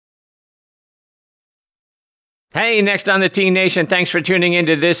Hey, next on the T Nation, thanks for tuning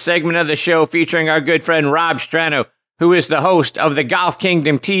into this segment of the show featuring our good friend Rob Strano, who is the host of the Golf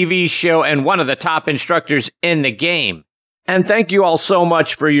Kingdom TV show and one of the top instructors in the game. And thank you all so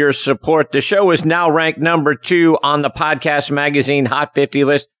much for your support. The show is now ranked number 2 on the Podcast Magazine Hot 50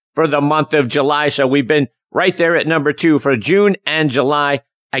 list for the month of July. So we've been right there at number 2 for June and July.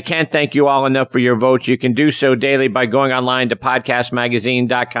 I can't thank you all enough for your votes. You can do so daily by going online to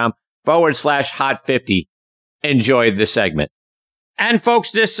podcastmagazine.com/hot50. Enjoy the segment. And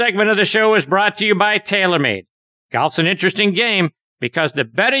folks, this segment of the show is brought to you by TaylorMade. Golf's an interesting game because the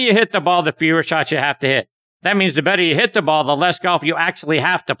better you hit the ball, the fewer shots you have to hit. That means the better you hit the ball, the less golf you actually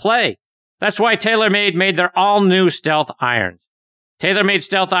have to play. That's why TaylorMade made their all-new Stealth Irons. TaylorMade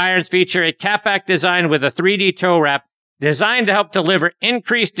Stealth Irons feature a catback design with a 3D toe wrap designed to help deliver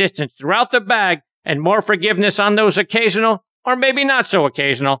increased distance throughout the bag and more forgiveness on those occasional, or maybe not so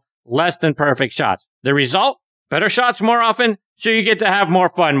occasional, less than perfect shots. The result? Better shots more often, so you get to have more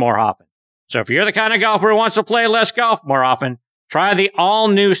fun more often. So if you're the kind of golfer who wants to play less golf more often, try the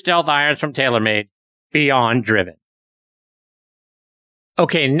all-new Stealth Irons from TaylorMade, Beyond Driven.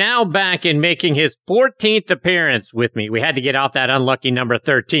 Okay, now back in making his 14th appearance with me, we had to get off that unlucky number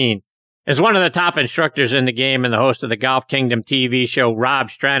 13, is one of the top instructors in the game and the host of the Golf Kingdom TV show, Rob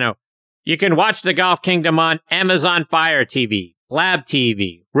Strano. You can watch the Golf Kingdom on Amazon Fire TV, Blab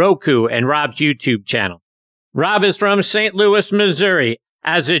TV, Roku, and Rob's YouTube channel. Rob is from St. Louis, Missouri.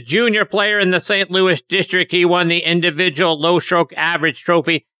 As a junior player in the St. Louis district, he won the individual low stroke average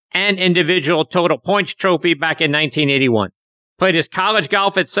trophy and individual total points trophy back in 1981. Played his college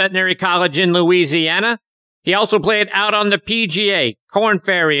golf at Centenary College in Louisiana. He also played out on the PGA, Korn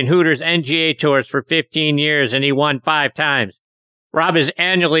Ferry, and Hooters NGA tours for 15 years, and he won 5 times. Rob is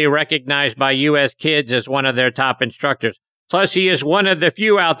annually recognized by U.S. kids as one of their top instructors. Plus, he is one of the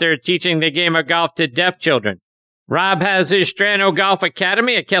few out there teaching the game of golf to deaf children. Rob has his Strano Golf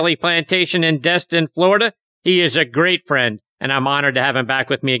Academy at Kelly Plantation in Destin, Florida. He is a great friend, and I'm honored to have him back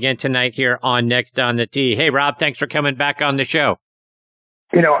with me again tonight here on Next on the Tee. Hey, Rob, thanks for coming back on the show.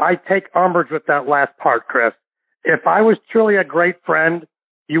 You know, I take umbrage with that last part, Chris. If I was truly a great friend,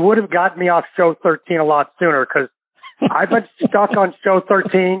 you would have gotten me off show 13 a lot sooner, because I've been stuck on show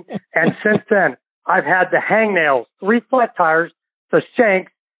 13, and since then, I've had the hangnails, 3 flat tires, the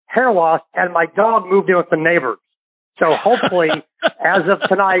shanks, hair loss, and my dog moved in with the neighbors. So hopefully, as of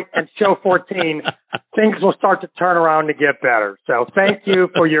tonight and show 14, things will start to turn around to get better. So thank you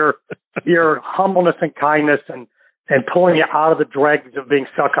for your humbleness and kindness and pulling you out of the dregs of being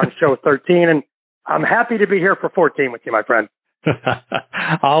stuck on show 13. And I'm happy to be here for 14 with you, my friend.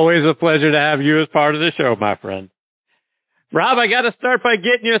 Always a pleasure to have you as part of the show, my friend. Rob, I got to start by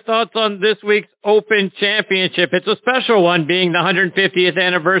getting your thoughts on this week's Open Championship. It's a special one, being the 150th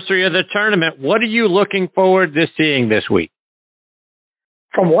anniversary of the tournament. What are you looking forward to seeing this week?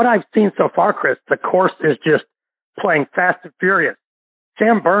 From what I've seen so far, Chris, the course is just playing fast and furious.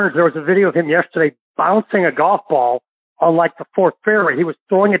 Sam Burns, there was a video of him yesterday bouncing a golf ball on like the 4th fairway. He was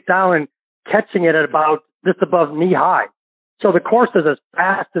throwing it down and catching it at about just above knee high. So the course is as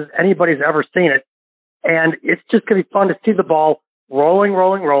fast as anybody's ever seen it. And it's just going to be fun to see the ball rolling,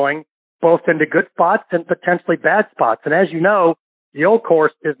 both into good spots and potentially bad spots. And as you know, the old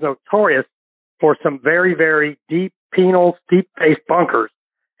course is notorious for some very, very deep penal, steep-faced bunkers.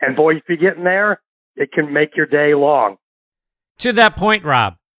 And boy, if you get in there, it can make your day long. To that point,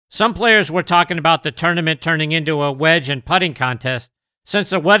 Rob, some players were talking about the tournament turning into a wedge and putting contest. Since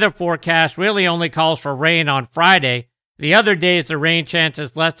the weather forecast really only calls for rain on Friday, the other days the rain chance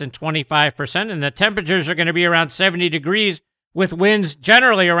is less than 25%, and the temperatures are going to be around 70 degrees with winds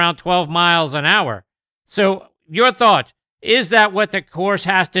generally around 12 miles an hour. So your thoughts, is that what the course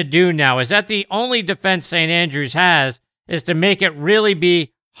has to do now? Is that the only defense St. Andrews has, is to make it really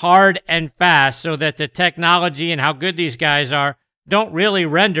be hard and fast so that the technology and how good these guys are don't really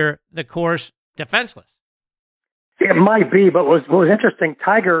render the course defenseless? It might be, but what was interesting,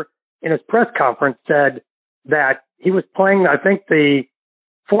 Tiger in his press conference said that he was playing, I think, the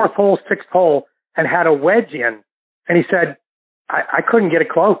 4th hole, 6th hole, and had a wedge in. And he said, I couldn't get it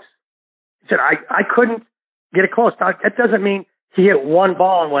close. He said, I couldn't get it close. Now, that doesn't mean he hit one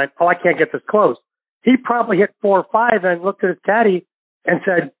ball and went, oh, I can't get this close. He probably hit 4 or 5 and looked at his caddy and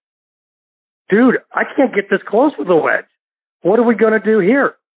said, dude, I can't get this close with a wedge. What are we going to do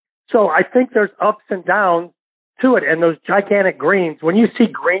here? So I think there's ups and downs to it. And those gigantic greens, when you see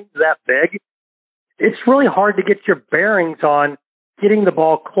greens that big, it's really hard to get your bearings on getting the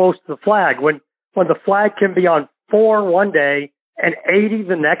ball close to the flag. When the flag can be on 4 one day and 80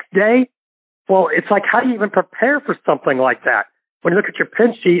 the next day, well, it's like, how do you even prepare for something like that? When you look at your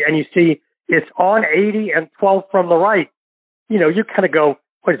pin sheet and you see, it's on 80 and 12 from the right. You know, you kind of go,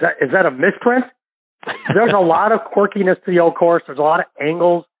 what is that? Is that a misprint? There's a lot of quirkiness to the old course. There's a lot of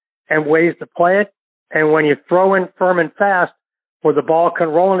angles and ways to play it. And when you throw in firm and fast, where the ball can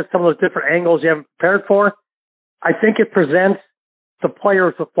roll into some of those different angles you haven't prepared for, I think it presents the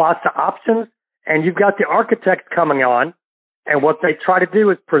players with lots of options. And you've got the architects coming on, and what they try to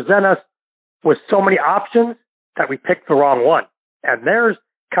do is present us with so many options that we pick the wrong one. And there's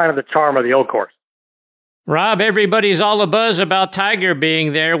kind of the charm of the old course. Rob, everybody's all abuzz about Tiger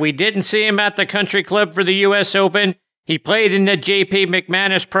being there. We didn't see him at the Country Club for the U.S. Open. He played in the J.P.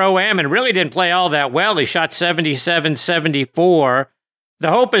 McManus Pro-Am and really didn't play all that well. He shot 77-74.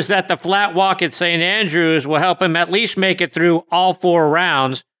 The hope is that the flat walk at St. Andrews will help him at least make it through all 4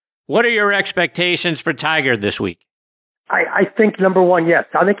 rounds. What are your expectations for Tiger this week? I think, number one, yes.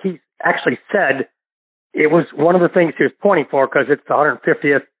 I think he actually said it was one of the things he was pointing for because it's the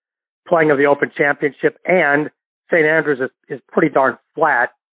 150th playing of the Open Championship, and St. Andrews is pretty darn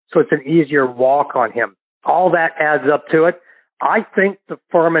flat, so it's an easier walk on him. All that adds up to it. I think the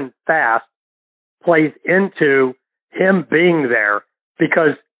firm and fast plays into him being there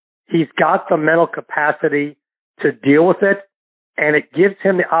because he's got the mental capacity to deal with it, and it gives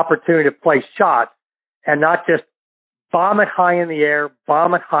him the opportunity to play shots and not just bomb it high in the air,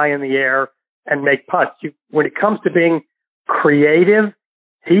 and make putts. When it comes to being creative,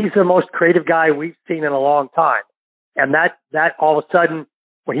 he's the most creative guy we've seen in a long time. And that all of a sudden,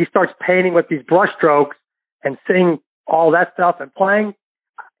 when he starts painting with these brush strokes and seeing all that stuff and playing,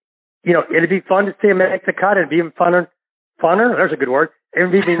 you know, it'd be fun to see him make the cut. It'd be even funner, there's a good word.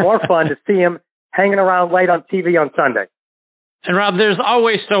 It'd be even more fun to see him hanging around late on TV on Sunday. And Rob, there's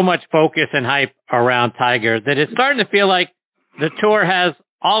always so much focus and hype around Tiger that it's starting to feel like the tour has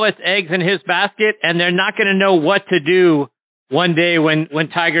all its eggs in his basket and they're not going to know what to do one day when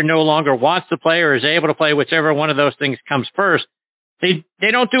Tiger no longer wants to play or is able to play, whichever one of those things comes first.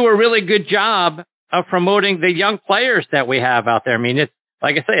 They don't do a really good job of promoting the young players that we have out there. I mean, it's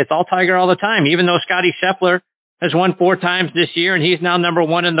like I say, it's all Tiger all the time. Even though Scottie Scheffler has won 4 times this year and he's now number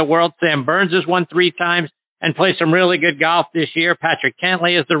 1 in the world. Sam Burns has won 3 times and plays some really good golf this year. Patrick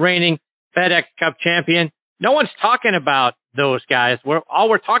Cantlay is the reigning FedEx Cup champion. No one's talking about those guys. All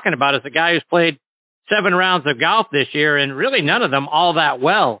we're talking about is the guy who's played 7 rounds of golf this year, and really none of them all that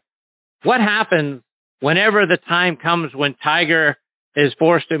well. What happens whenever the time comes when Tiger is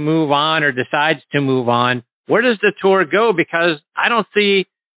forced to move on or decides to move on? Where does the tour go? Because I don't see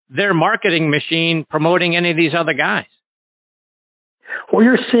their marketing machine promoting any of these other guys. Well,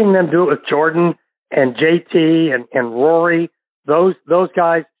 you're seeing them do it with Jordan and JT and Rory. Those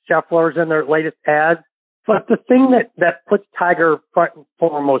guys, Scheffler's in their latest ads. But the thing that puts Tiger front and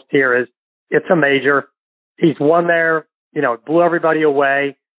foremost here is it's a major. He's won there, you know, blew everybody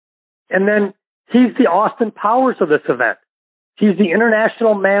away. And then he's the Austin Powers of this event. He's the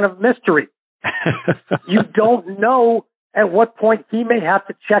international man of mystery. You don't know at what point he may have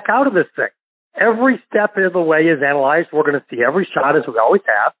to check out of this thing. Every step of the way is analyzed. We're going to see every shot as we always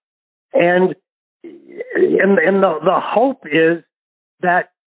have. And the hope is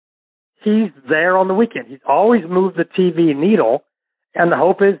that he's there on the weekend. He's always moved the TV needle. And the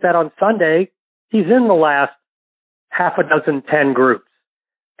hope is that on Sunday, he's in the last half a dozen, 10 groups.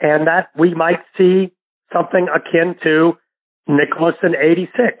 And that we might see something akin to Nicklaus in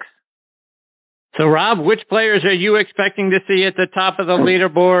 86. So, Rob, which players are you expecting to see at the top of the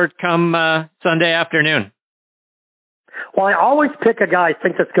leaderboard come Sunday afternoon? Well, I always pick a guy I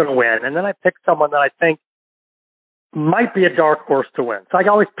think that's going to win, and then I pick someone that I think might be a dark horse to win. So I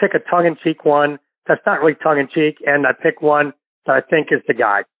always pick a tongue-in-cheek one that's not really tongue-in-cheek, and I pick one that I think is the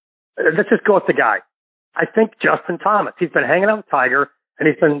guy. Let's just go with the guy. I think Justin Thomas. He's been hanging out with Tiger, and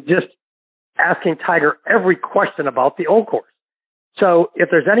he's been just asking Tiger every question about the old course. So if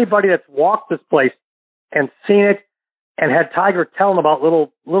there's anybody that's walked this place and seen it and had Tiger tell him about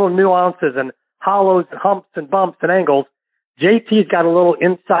little nuances and hollows and humps and bumps and angles, JT's got a little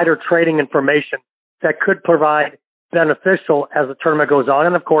insider trading information that could provide beneficial as the tournament goes on.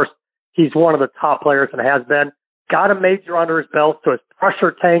 And of course, he's one of the top players and has been. Got a major under his belt, so his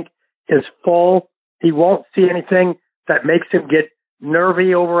pressure tank is full. He won't see anything that makes him get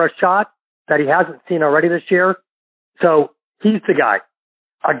nervy over a shot that he hasn't seen already this year. So he's the guy.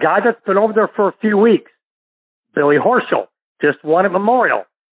 A guy that's been over there for a few weeks. Billy Horschel just won at Memorial.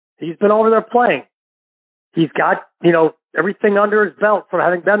 He's been over there playing. He's got, everything under his belt from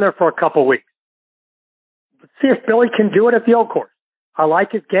having been there for a couple weeks. Let's see if Billy can do it at the old course. I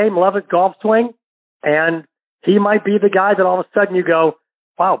like his game, love his golf swing, and he might be the guy that all of a sudden you go,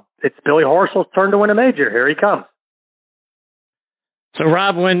 wow, it's Billy Horschel's turn to win a major. Here he comes. So,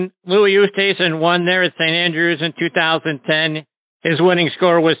 Rob, when Louis Oosthuizen won there at St. Andrews in 2010, his winning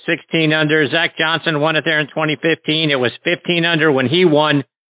score was 16 under. Zach Johnson won it there in 2015. It was 15 under when he won.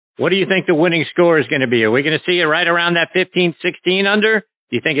 What do you think the winning score is going to be? Are we going to see it right around that 15, 16 under?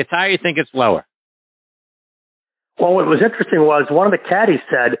 Do you think it's higher? Do you think it's lower? Well, what was interesting was one of the caddies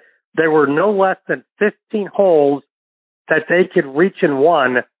said there were no less than 15 holes that they could reach in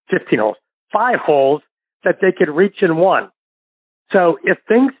one, 15 holes, 5 holes that they could reach in one. So if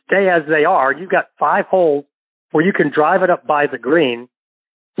things stay as they are, you've got 5 holes where you can drive it up by the green.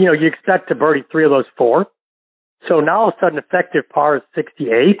 You know, you expect to birdie 3 of those 4. So now all of a sudden effective par is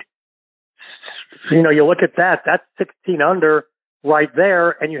 68. You know, you look at that, that's 16 under right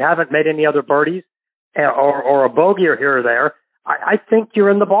there, and you haven't made any other birdies or a bogey or here or there. I think you're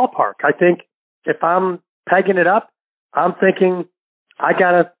in the ballpark. I think if I'm pegging it up, I'm thinking I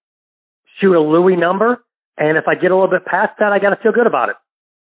got to shoot a Louis number, and if I get a little bit past that, I got to feel good about it.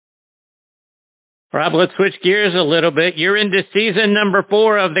 Rob, let's switch gears a little bit. You're into season number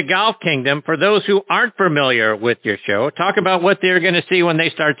 4 of the Golf Kingdom. For those who aren't familiar with your show, talk about what they're going to see when they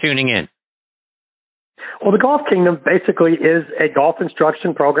start tuning in. Well, the Golf Kingdom basically is a golf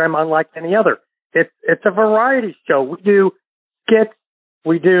instruction program unlike any other. It's a variety show. We do skits.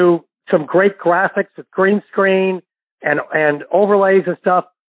 We do some great graphics with green screen and overlays and stuff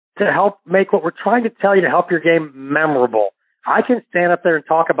to help make what we're trying to tell you to help your game memorable. I can stand up there and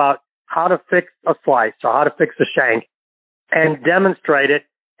talk about how to fix a slice or how to fix a shank and demonstrate it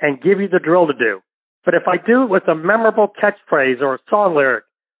and give you the drill to do. But if I do it with a memorable catchphrase or a song lyric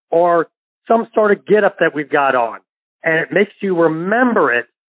or some sort of get up that we've got on and it makes you remember it,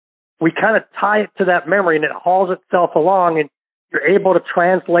 we kind of tie it to that memory and it hauls itself along and you're able to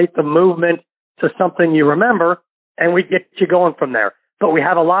translate the movement to something you remember and we get you going from there. But we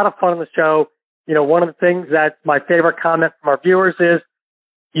have a lot of fun on the show. You know, one of the things that's my favorite comment from our viewers is,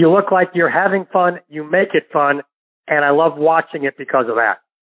 you look like you're having fun, you make it fun, and I love watching it because of that.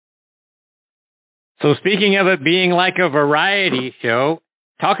 So speaking of it being like a variety show,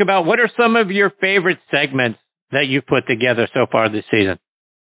 talk about what are some of your favorite segments that you've put together so far this season?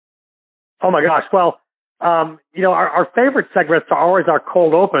 Oh my gosh. Well, you know, our favorite segments are always our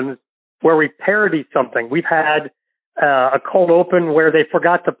cold opens where we parody something. We've had a cold open where they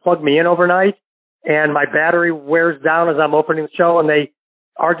forgot to plug me in overnight and my battery wears down as I'm opening the show and they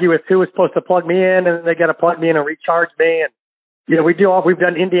argue with who was supposed to plug me in and they got to plug me in and recharge me. And, you know, we've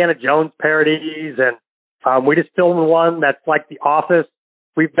done Indiana Jones parodies and we just filmed one that's like The Office.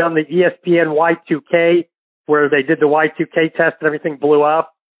 We've done the ESPN Y2K where they did the Y2K test and everything blew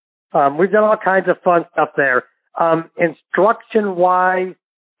up. We've done all kinds of fun stuff there. Instruction-wise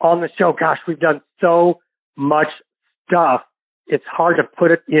on the show, gosh, we've done so much stuff. It's hard to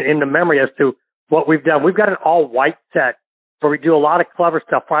put it in the memory as to what we've done. We've got an all-white set where we do a lot of clever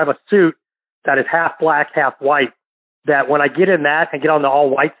stuff. I have a suit that is half black, half white, that when I get in that and get on the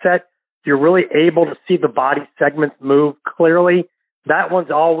all-white set, you're really able to see the body segments move clearly. That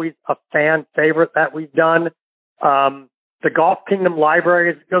one's always a fan favorite that we've done. The Golf Kingdom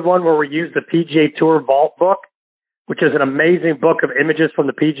Library is a good one where we use the PGA Tour Vault book, which is an amazing book of images from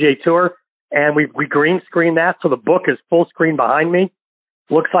the PGA Tour. And we green screen that, so the book is full screen behind me.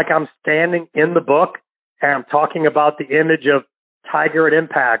 Looks like I'm standing in the book, and I'm talking about the image of Tiger at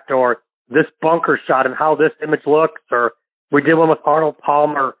impact, or this bunker shot and how this image looks, or we did one with Arnold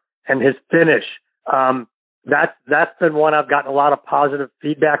Palmer and his finish. That's been one I've gotten a lot of positive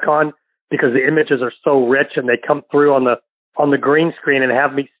feedback on because the images are so rich and they come through on the green screen and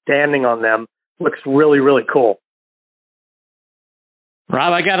have me standing on them. Looks really, really cool.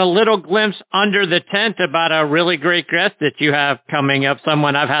 Rob, I got a little glimpse under the tent about a really great guest that you have coming up,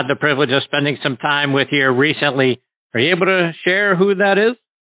 someone I've had the privilege of spending some time with here recently. Are you able to share who that is?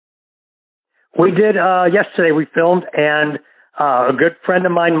 We did yesterday. We filmed, and a good friend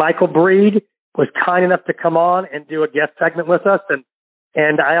of mine, Michael Breed, was kind enough to come on and do a guest segment with us.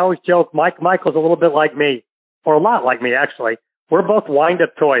 And I always joke, Michael's a little bit like me, or a lot like me, actually. We're both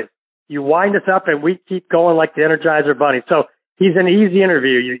wind-up toys. You wind us up, and we keep going like the Energizer Bunny. So he's an easy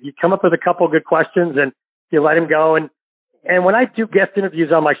interview. You come up with a couple of good questions, and you let him go. And when I do guest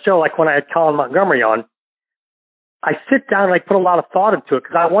interviews on my show, like when I had Colin Montgomery on, I sit down and I put a lot of thought into it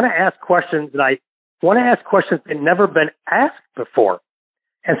because I want to ask questions, and I want to ask questions that have never been asked before.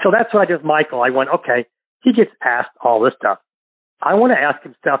 And so that's what I did with Michael. I went, okay, he gets asked all this stuff. I want to ask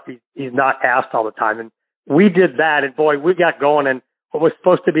him stuff he's not asked all the time. And we did that, and boy, we got going, and what was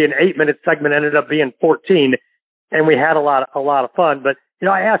supposed to be an 8-minute segment ended up being 14, and we had a lot of fun. But, you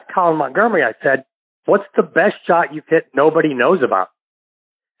know, I asked Colin Montgomery, I said, what's the best shot you've hit nobody knows about?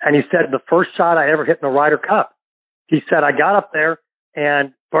 And he said, the first shot I ever hit in the Ryder Cup. He said, I got up there,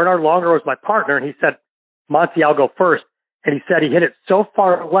 and Bernard Longer was my partner, and he said, Monty, I'll go first. And he said he hit it so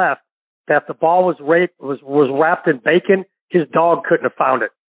far left that the ball was wrapped in bacon, his dog couldn't have found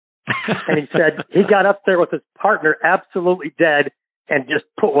it. And he said he got up there with his partner absolutely dead and just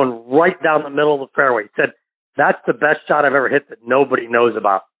put one right down the middle of the fairway. He said, that's the best shot I've ever hit that nobody knows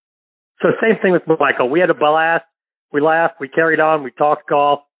about. So same thing with Michael. We had a blast. We laughed. We carried on. We talked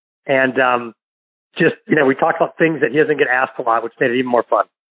golf. And we talked about things that he doesn't get asked a lot, which made it even more fun.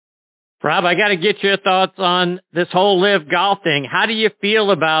 Rob, I got to get your thoughts on this whole live golf thing. How do you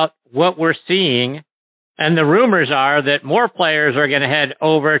feel about what we're seeing? And the rumors are that more players are going to head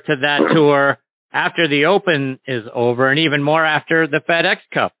over to that tour after the Open is over, and even more after the FedEx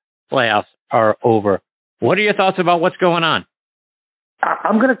Cup playoffs are over. What are your thoughts about what's going on?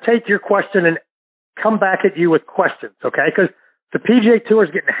 I'm going to take your question and come back at you with questions, okay? Because the PGA Tour is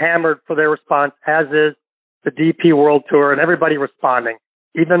getting hammered for their response, as is the DP World Tour, and everybody responding.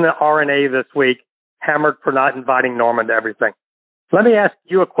 Even the RNA this week, hammered for not inviting Norman to everything. Let me ask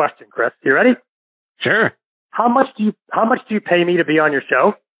you a question, Chris. You ready? Sure. How much do you pay me to be on your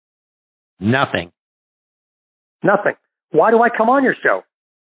show? Nothing. Nothing. Why do I come on your show?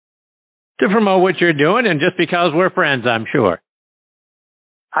 To promote what you're doing, and just because we're friends, I'm sure.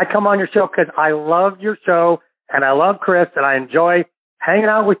 I come on your show because I love your show, and I love Chris, and I enjoy hanging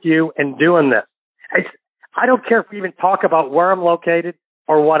out with you and doing this. I don't care if we even talk about where I'm located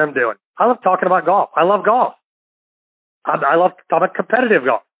or what I'm doing. I love talking about golf. I love golf. I love talking about competitive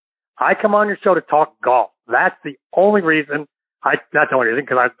golf. I come on your show to talk golf. That's the only reason. Not the only reason,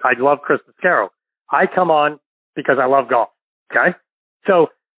 because I love Chris Mascaro. I come on because I love golf. Okay? So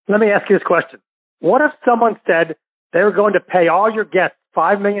let me ask you this question. What if someone said they were going to pay all your guests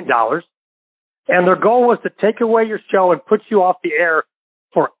 $5 million and their goal was to take away your show and put you off the air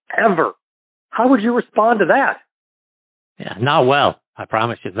forever? How would you respond to that? Yeah, not well. I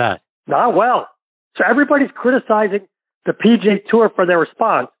promise you that. Not well. So everybody's criticizing the PGA Tour for their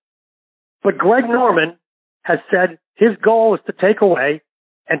response. But Greg Norman has said his goal is to take away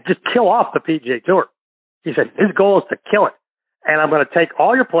and just kill off the PGA Tour. He said his goal is to kill it. And I'm going to take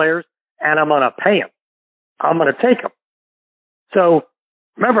all your players and I'm going to pay them. I'm going to take them. So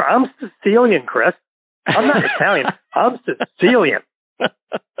remember, I'm Sicilian, Chris. I'm not Italian. I'm Sicilian.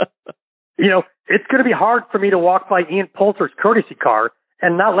 It's going to be hard for me to walk by Ian Poulter's courtesy car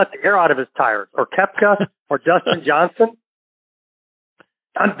and not let the air out of his tires, or Koepka, or Dustin Johnson.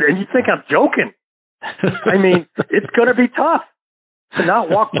 And you think I'm joking? I mean, it's going to be tough to not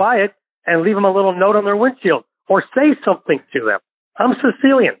walk by it and leave them a little note on their windshield or say something to them. I'm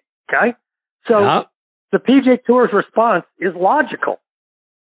Sicilian, okay? So the PGA Tour's response is logical.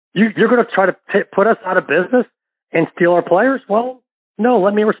 You're going to try to put us out of business and steal our players? Well, no,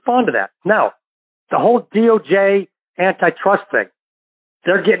 let me respond to that. Now, the whole DOJ antitrust thing,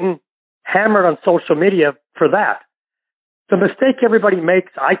 they're getting hammered on social media for that. The mistake everybody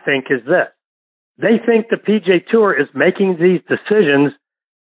makes, I think, is this. They think the PGA Tour is making these decisions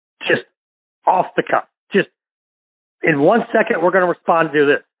just off the cuff. Just in 1 second, we're going to respond to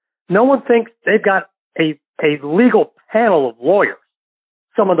this. No one thinks they've got a legal panel of lawyers,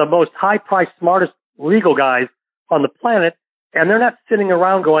 some of the most high-priced, smartest legal guys on the planet, and they're not sitting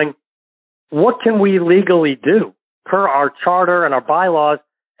around going, what can we legally do per our charter and our bylaws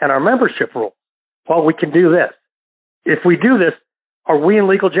and our membership rules? Well, we can do this. If we do this, are we in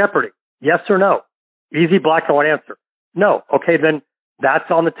legal jeopardy? Yes or no? Easy black and white answer. No. Okay, then that's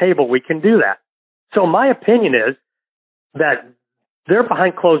on the table. We can do that. So my opinion is that they're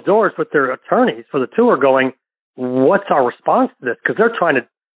behind closed doors with their attorneys for the tour going, what's our response to this? Because they're trying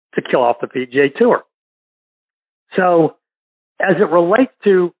to kill off the PGA Tour. So as it relates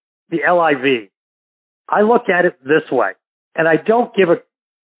to the LIV, I look at it this way, and I don't give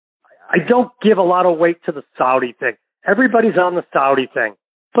a lot of weight to the Saudi thing. Everybody's on the Saudi thing,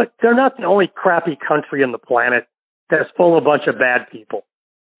 but they're not the only crappy country on the planet that's full of a bunch of bad people.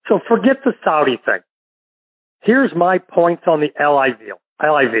 So forget the Saudi thing. Here's my points on the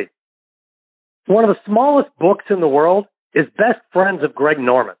LIV. One of the smallest books in the world is Best Friends of Greg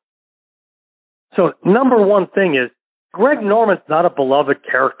Norman. So number one thing is Greg Norman's not a beloved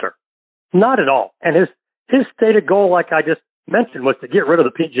character. Not at all. And his stated goal, like I just mentioned, was to get rid of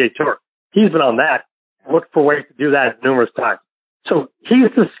the PGA Tour. He's been on that, looked for ways to do that numerous times. So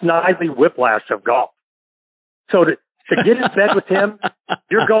he's the Snidely Whiplash of golf. So to get in bed with him,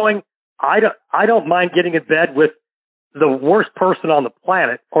 you're going, I don't mind getting in bed with the worst person on the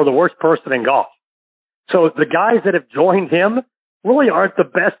planet or the worst person in golf. So the guys that have joined him really aren't the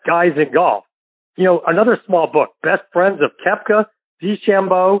best guys in golf. Another small book, Best Friends of Koepka,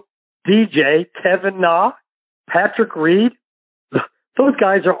 DeChambeau, DJ, Kevin Na, Patrick Reed, Those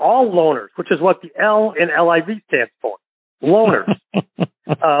guys are all loners, which is what the L in LIV stands for. Loners.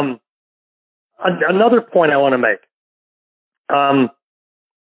 Another point I want to make.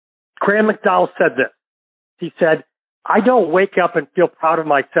 Graham McDowell said this. He said, I don't wake up and feel proud of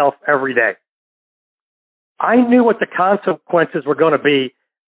myself every day. I knew what the consequences were going to be.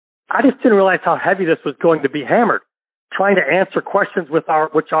 I just didn't realize how heavy this was going to be hammered, trying to answer questions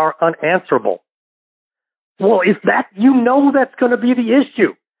which are unanswerable. Well, if that, that's going to be the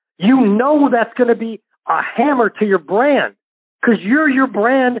issue. That's going to be a hammer to your brand because you're your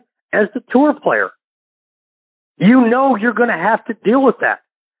brand as the tour player. You're going to have to deal with that.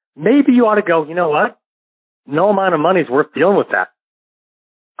 Maybe you ought to go, you know what? No amount of money is worth dealing with that.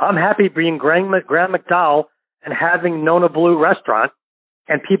 I'm happy being Graham McDowell and having Nona Blue restaurant,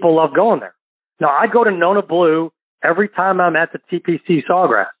 and people love going there. Now, I go to Nona Blue every time I'm at the TPC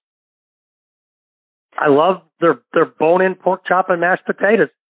Sawgrass. I love their bone-in pork chop and mashed potatoes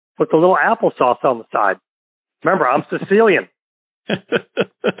with a little applesauce on the side. Remember, I'm Sicilian.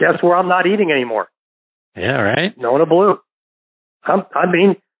 Guess where I'm not eating anymore? Yeah, right. Nona Blue. I'm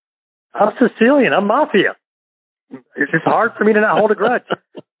Sicilian. I'm mafia. It's hard for me to not hold a grudge.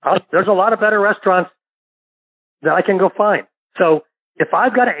 There's a lot of better restaurants that I can go find. So if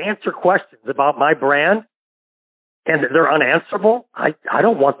I've got to answer questions about my brand and they're unanswerable, I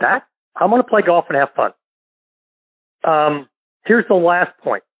don't want that. I'm going to play golf and have fun. Here's the last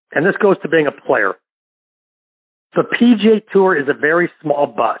point, and this goes to being a player. The PGA Tour is a very small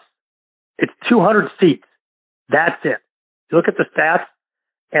bus. It's 200 seats. That's it. You look at the stats,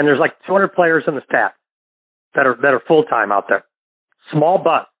 and there's like 200 players in the stats that are full-time out there. Small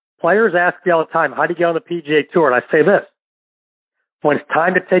bus. Players ask me all the time, how do you get on the PGA Tour? And I say this. When it's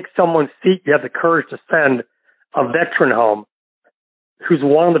time to take someone's seat, you have the courage to send a veteran home who's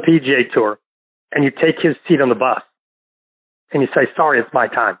won on the PGA Tour, and you take his seat on the bus. And you say, sorry, it's my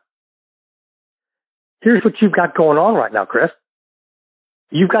time. Here's what you've got going on right now, Chris.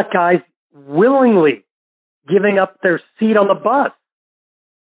 You've got guys willingly giving up their seat on the bus,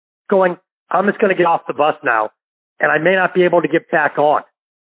 going, I'm just going to get off the bus now, and I may not be able to get back on.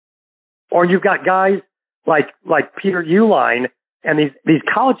 Or you've got guys like Peter Uihlein and these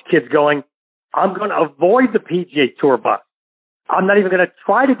college kids going, I'm going to avoid the PGA Tour bus. I'm not even going to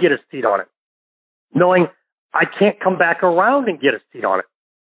try to get a seat on it, knowing I can't come back around and get a seat on it.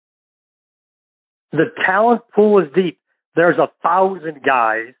 The talent pool is deep. There's 1,000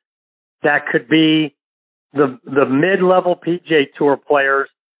 guys that could be the mid-level PGA Tour players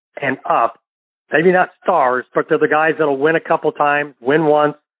and up. Maybe not stars, but they're the guys that'll win a couple times, win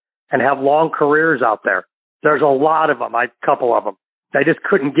once, and have long careers out there. There's a lot of them, a couple of them. They just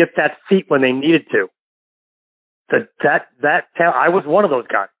couldn't get that seat when they needed to. I was one of those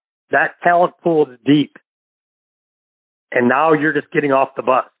guys. That talent pool is deep. And now you're just getting off the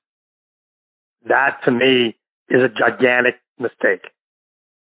bus. That, to me, is a gigantic mistake.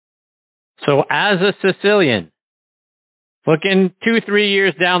 So as a Sicilian, looking 2-3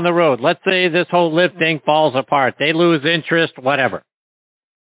 years down the road, let's say this whole live thing falls apart. They lose interest, whatever.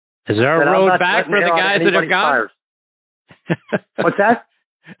 Is there a road back for the guys that have gone? What's that?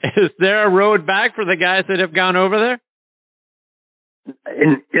 Is there a road back for the guys that have gone over there?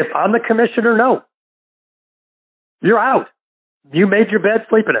 And if I'm the commissioner, no. You're out. You made your bed,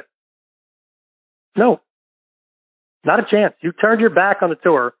 sleep in it. No. Not a chance. You turned your back on the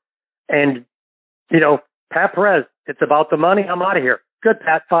tour, and, Pat Perez, it's about the money. I'm out of here. Good,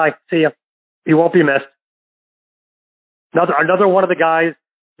 Pat. Bye. See ya. You won't be missed. Another one of the guys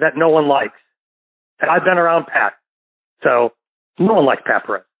that no one likes. And I've been around Pat. So no one likes Pat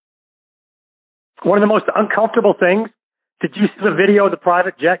Perez. One of the most uncomfortable things, did you see the video of the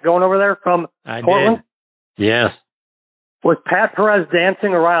private jet going over there from Portland? Did. Yes. Was Pat Perez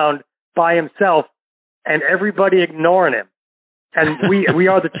dancing around by himself and everybody ignoring him. And we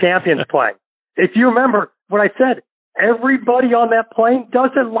are the champions playing. If you remember what I said, everybody on that plane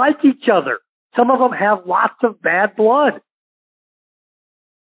doesn't like each other. Some of them have lots of bad blood.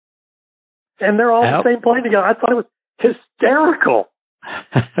 And they're all on the same plane together. I thought it was hysterical.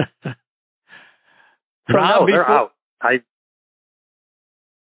 Rob, they're out.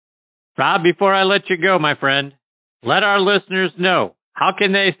 Rob, before I let you go, my friend, let our listeners know, how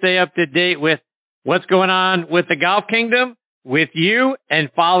can they stay up to date with what's going on with the Golf Kingdom, with you,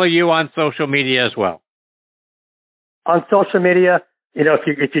 and follow you on social media as well? On social media,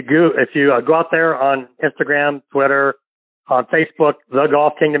 if you go out there on Instagram, Twitter, on Facebook, the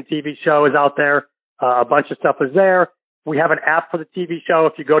Golf Kingdom TV show is out there. A bunch of stuff is there. We have an app for the TV show.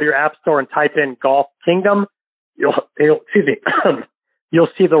 If you go to your app store and type in Golf Kingdom, you'll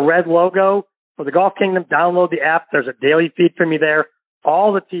see the red logo for the Golf Kingdom. Download the app. There's a daily feed for me there.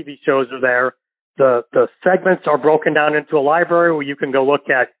 All the TV shows are there. The segments are broken down into a library where you can go look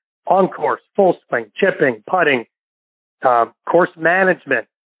at on course, full swing, chipping, putting, course management,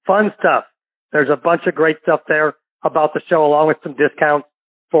 fun stuff. There's a bunch of great stuff there about the show, along with some discounts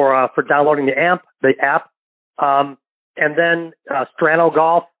for downloading the app. And then Strano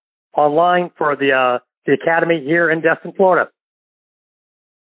Golf online for the academy here in Destin, Florida.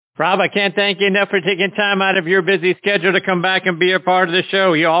 Rob, I can't thank you enough for taking time out of your busy schedule to come back and be a part of the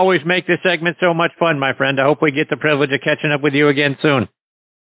show. You always make this segment so much fun, my friend. I hope we get the privilege of catching up with you again soon.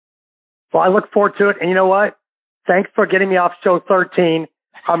 Well, I look forward to it. And you know what? Thanks for getting me off show 13.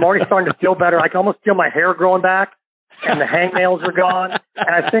 I'm already starting to feel better. I can almost feel my hair growing back and the hangnails are gone.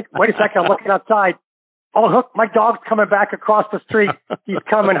 And I think, wait a second, I'm looking outside. Oh, look, my dog's coming back across the street. He's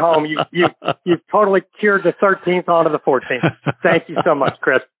coming home. You've totally cured the 13th onto the 14th. Thank you so much,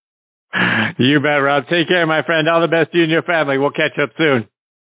 Chris. You bet, Rob. Take care, my friend. All the best to you and your family. We'll catch up soon.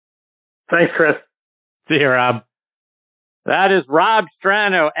 Thanks, Chris. See you, Rob. That is Rob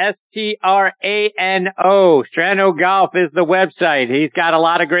Strano, Strano. Strano Golf is the website. He's got a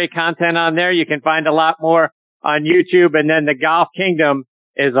lot of great content on there. You can find a lot more on YouTube. And then the Golf Kingdom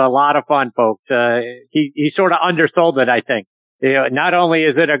is a lot of fun, folks. He sort of undersold it, I think. You know, not only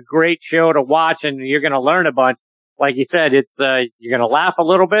is it a great show to watch and you're going to learn a bunch, like you said, it's you're going to laugh a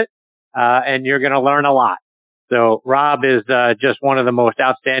little bit. And you're going to learn a lot. So Rob is just one of the most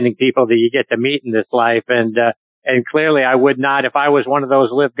outstanding people that you get to meet in this life. And clearly I would not, if I was one of those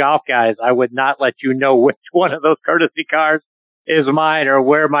Live Golf guys, I would not let you know which one of those courtesy cars is mine or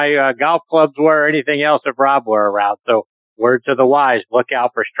where my golf clubs were or anything else if Rob were around. So word to the wise, look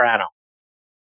out for Strano.